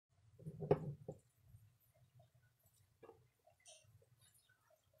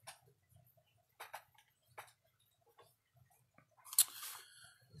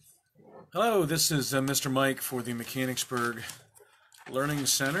Hello, this is Mr. Mike for the Mechanicsburg Learning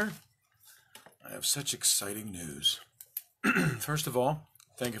Center. I have such exciting news. First of all,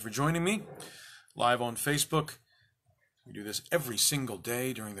 thank you for joining me live on Facebook. We do this every single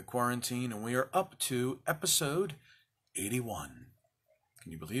day during the quarantine, and we are up to episode 81.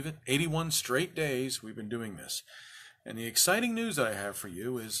 Can you believe it? 81 straight days we've been doing this. And the exciting news that I have for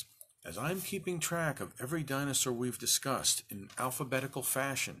you is, as I'm keeping track of every dinosaur we've discussed in alphabetical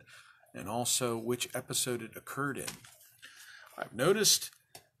fashion, and also which episode it occurred in, I've noticed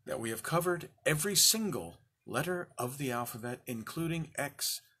that we have covered every single letter of the alphabet, including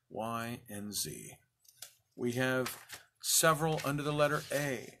X, Y, and Z. We have several under the letter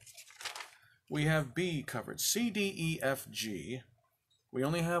A. We have B covered, C, D, E, F, G. We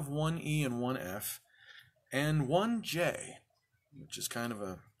only have one E and one F, and one J, which is kind of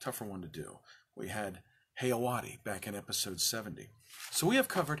a tougher one to do. We had Hayawati back in episode 70. So we have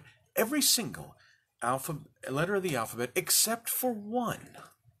covered every single letter of the alphabet except for one,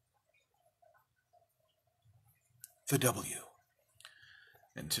 the W.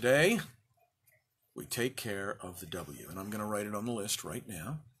 And today, we take care of the W. And I'm going to write it on the list right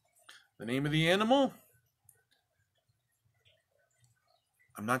now. The name of the animal?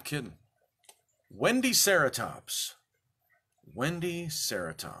 I'm not kidding. Wendiceratops.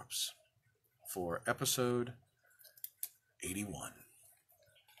 Wendiceratops for episode 81.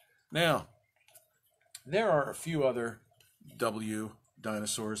 Now, there are a few other W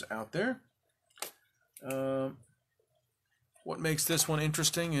dinosaurs out there. What makes this one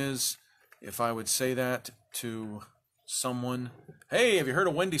interesting is if I would say that to someone, hey, have you heard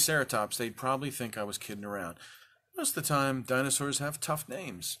of Wendiceratops? They'd probably think I was kidding around. Most of the time, dinosaurs have tough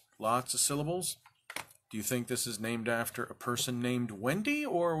names, lots of syllables. Do you think this is named after a person named Wendy,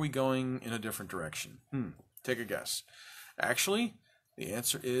 or are we going in a different direction? Take a guess. Actually, the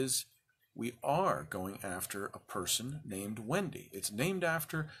answer is we are going after a person named Wendy. It's named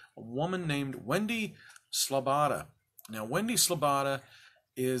after a woman named Wendy Slobada. Now, Wendy Slobada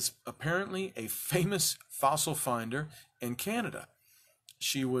is apparently a famous fossil finder in Canada.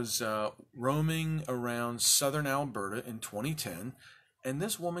 She was roaming around southern Alberta in 2010, and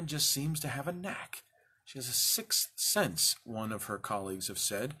this woman just seems to have a knack. She has a sixth sense, one of her colleagues have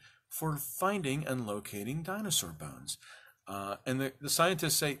said, for finding and locating dinosaur bones. And the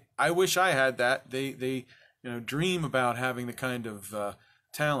scientists say, I wish I had that. They dream about having the kind of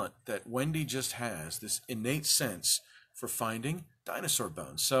talent that Wendy just has, this innate sense for finding dinosaur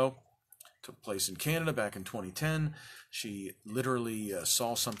bones. So, it took place in Canada back in 2010. She literally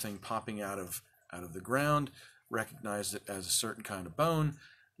saw something popping out of the ground, recognized it as a certain kind of bone,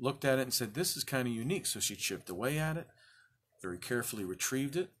 looked at it and said, this is kind of unique. So she chipped away at it, very carefully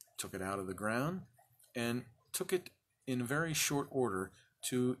retrieved it, took it out of the ground, and took it in very short order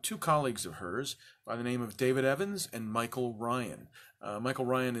to two colleagues of hers by the name of David Evans and Michael Ryan. Michael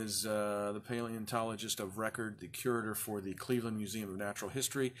Ryan is the paleontologist of record, the curator for the Cleveland Museum of Natural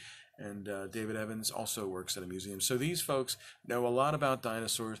History, and David Evans also works at a museum. So these folks know a lot about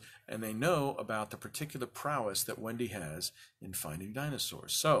dinosaurs, and they know about the particular prowess that Wendy has in finding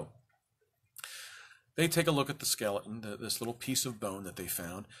dinosaurs. So they take a look at the skeleton, this little piece of bone that they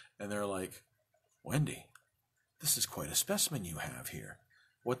found, and they're like, Wendy, this is quite a specimen you have here.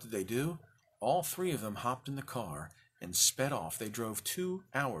 What did they do? All three of them hopped in the car and sped off. They drove 2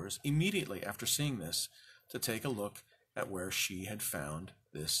 hours immediately after seeing this to take a look at where she had found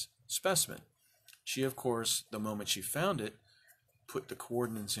this specimen. She, of course, the moment she found it, put the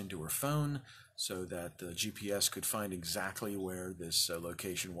coordinates into her phone so that the GPS could find exactly where this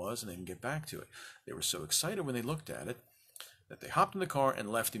location was and they can get back to it. They were so excited when they looked at it that they hopped in the car and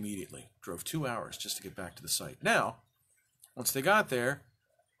left immediately. Drove 2 hours just to get back to the site. Now, once they got there,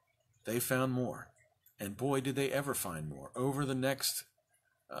 they found more. And boy, did they ever find more. Over the next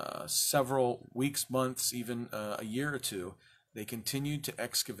several weeks, months, even a year or two, they continued to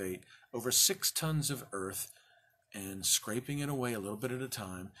excavate over 6 tons of earth and scraping it away a little bit at a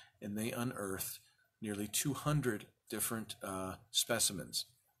time, and they unearthed nearly 200 different specimens,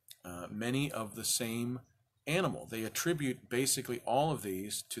 many of the same animal. They attribute basically all of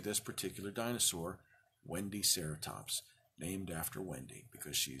these to this particular dinosaur, Wendiceratops, named after Wendy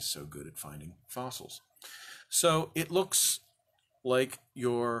because she's so good at finding fossils. So it looks like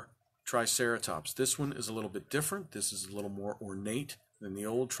your Triceratops. This one is a little bit different. This is a little more ornate than the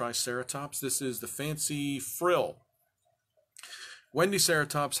old Triceratops. This is the fancy frill.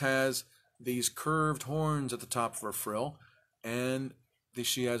 Wendiceratops has these curved horns at the top of her frill, and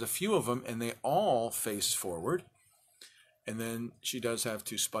she has a few of them, and they all face forward. And then she does have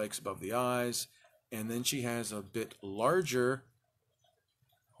 2 spikes above the eyes, and then she has a bit larger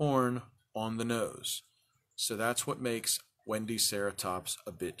horn on the nose. So that's what makes Wendiceratops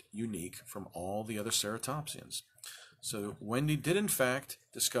a bit unique from all the other ceratopsians. So Wendy did in fact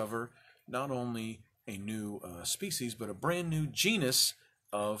discover not only a new species, but a brand new genus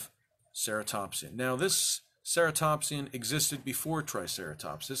of ceratopsian. Now this ceratopsian existed before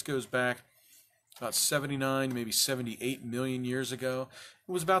Triceratops. This goes back about 79, maybe 78 million years ago.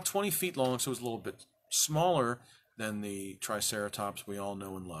 It was about 20 feet long, so it was a little bit smaller than the Triceratops we all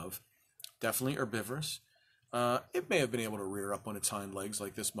know and love. Definitely herbivorous. It may have been able to rear up on its hind legs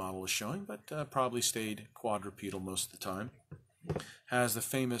like this model is showing, but probably stayed quadrupedal most of the time. Has the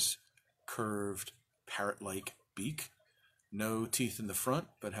famous curved parrot-like beak. No teeth in the front,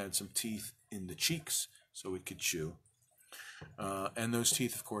 but had some teeth in the cheeks so it could chew. And those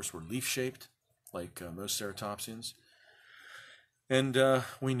teeth, of course, were leaf-shaped, like most ceratopsians. And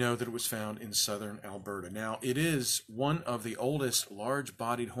we know that it was found in southern Alberta. Now, it is one of the oldest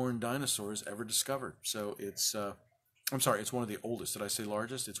large-bodied horned dinosaurs ever discovered. So it's, I'm sorry, it's one of the oldest. Did I say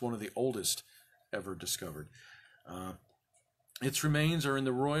largest? It's one of the oldest ever discovered. Its remains are in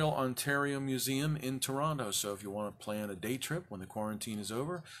the Royal Ontario Museum in Toronto. So if you want to plan a day trip when the quarantine is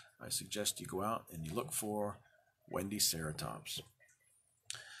over, I suggest you go out and you look for Wendiceratops.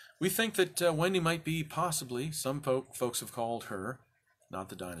 We think that Wendy might be possibly, some folks have called her, not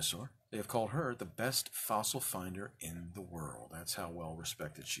the dinosaur, they have called her the best fossil finder in the world. That's how well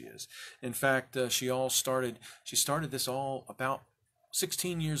respected she is. In fact, she started this all about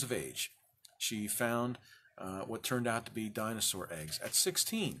 16 years of age. She found what turned out to be dinosaur eggs at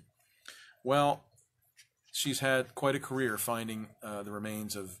 16. Well, she's had quite a career finding the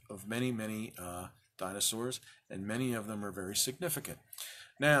remains of many, many dinosaurs, and many of them are very significant.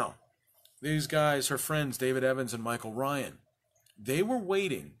 Now, these guys, her friends, David Evans and Michael Ryan, they were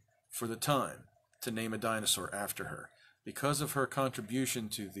waiting for the time to name a dinosaur after her. Because of her contribution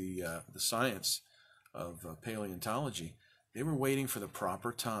to the science of paleontology, they were waiting for the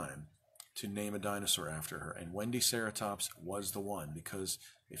proper time to name a dinosaur after her. And Wendiceratops was the one because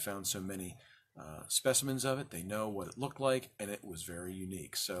they found so many specimens of it. They know what it looked like, and it was very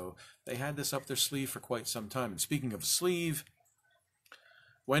unique. So they had this up their sleeve for quite some time. And speaking of sleeve,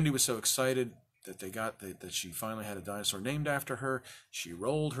 Wendy was so excited that that she finally had a dinosaur named after her. She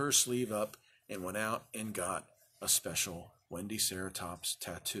rolled her sleeve up and went out and got a special Wendiceratops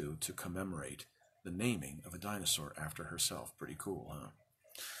tattoo to commemorate the naming of a dinosaur after herself. Pretty cool, huh?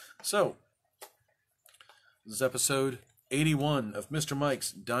 So, this is episode 81 of Mr.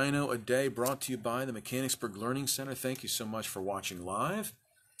 Mike's Dino-A-Day, brought to you by the Mechanicsburg Learning Center. Thank you so much for watching live.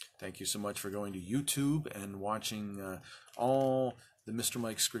 Thank you so much for going to YouTube and watching all the Mr.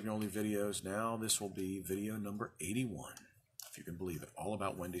 Mike Sgrignoli videos. Now this will be video number 81, if you can believe it, all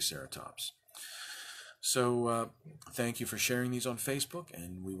about Wendiceratops. So thank you for sharing these on Facebook,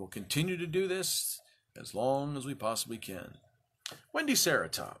 and we will continue to do this as long as we possibly can.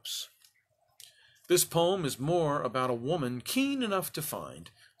 Wendiceratops. This poem is more about a woman keen enough to find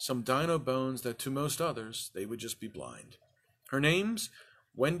some dino bones that to most others they would just be blind. Her name's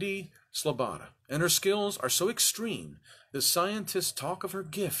Wendy Slobada, and her skills are so extreme the scientists talk of her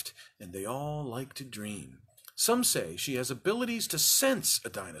gift, and they all like to dream. Some say she has abilities to sense a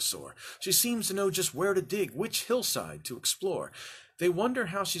dinosaur. She seems to know just where to dig, which hillside to explore. They wonder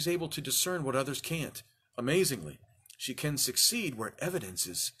how she's able to discern what others can't. Amazingly, she can succeed where evidence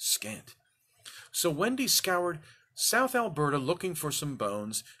is scant. So Wendy scoured South Alberta looking for some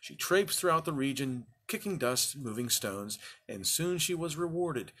bones. She traipsed throughout the region, kicking dust, moving stones, and soon she was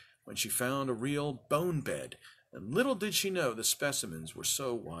rewarded when she found a real bone bed. And little did she know the specimens were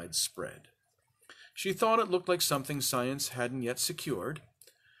so widespread. She thought it looked like something science hadn't yet secured.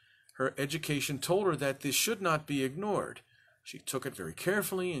 Her education told her that this should not be ignored. She took it very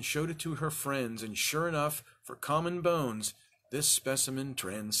carefully and showed it to her friends, and sure enough, for common bones, this specimen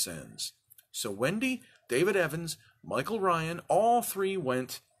transcends. So Wendy, David Evans, Michael Ryan, all three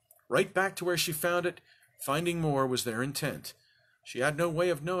went right back to where she found it. Finding more was their intent. She had no way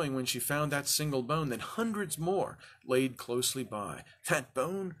of knowing when she found that single bone that hundreds more laid closely by. That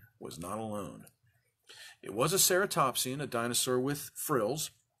bone was not alone. It was a ceratopsian, a dinosaur with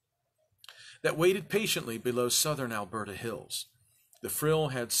frills, that waited patiently below southern Alberta hills. The frill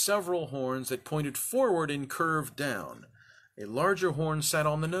had several horns that pointed forward and curved down. A larger horn sat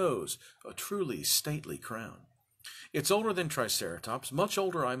on the nose, a truly stately crown. It's older than Triceratops, much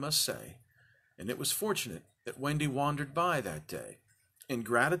older I must say, and it was fortunate that Wendy wandered by that day. In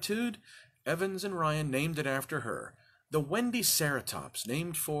gratitude, Evans and Ryan named it after her, the Wendiceratops,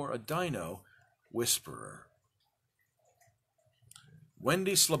 named for a dino whisperer.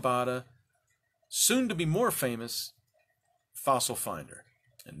 Wendy Slobada, soon to be more famous, fossil finder.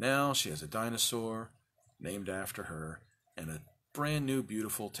 And now she has a dinosaur named after her and a brand new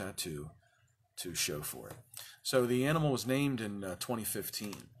beautiful tattoo to show for it. So the animal was named in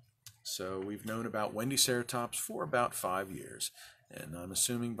 2015. So we've known about Wendiceratops for about 5 years. And I'm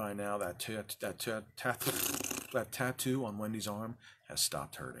assuming by now that tattoo on Wendy's arm has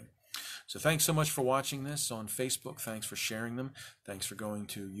stopped hurting. So thanks so much for watching this on Facebook. Thanks for sharing them. Thanks for going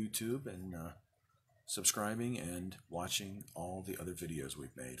to YouTube and subscribing and watching all the other videos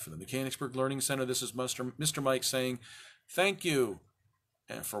we've made. For the Mechanicsburg Learning Center, this is Mr. Mike saying thank you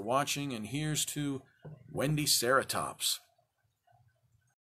for watching, and here's to Wendiceratops.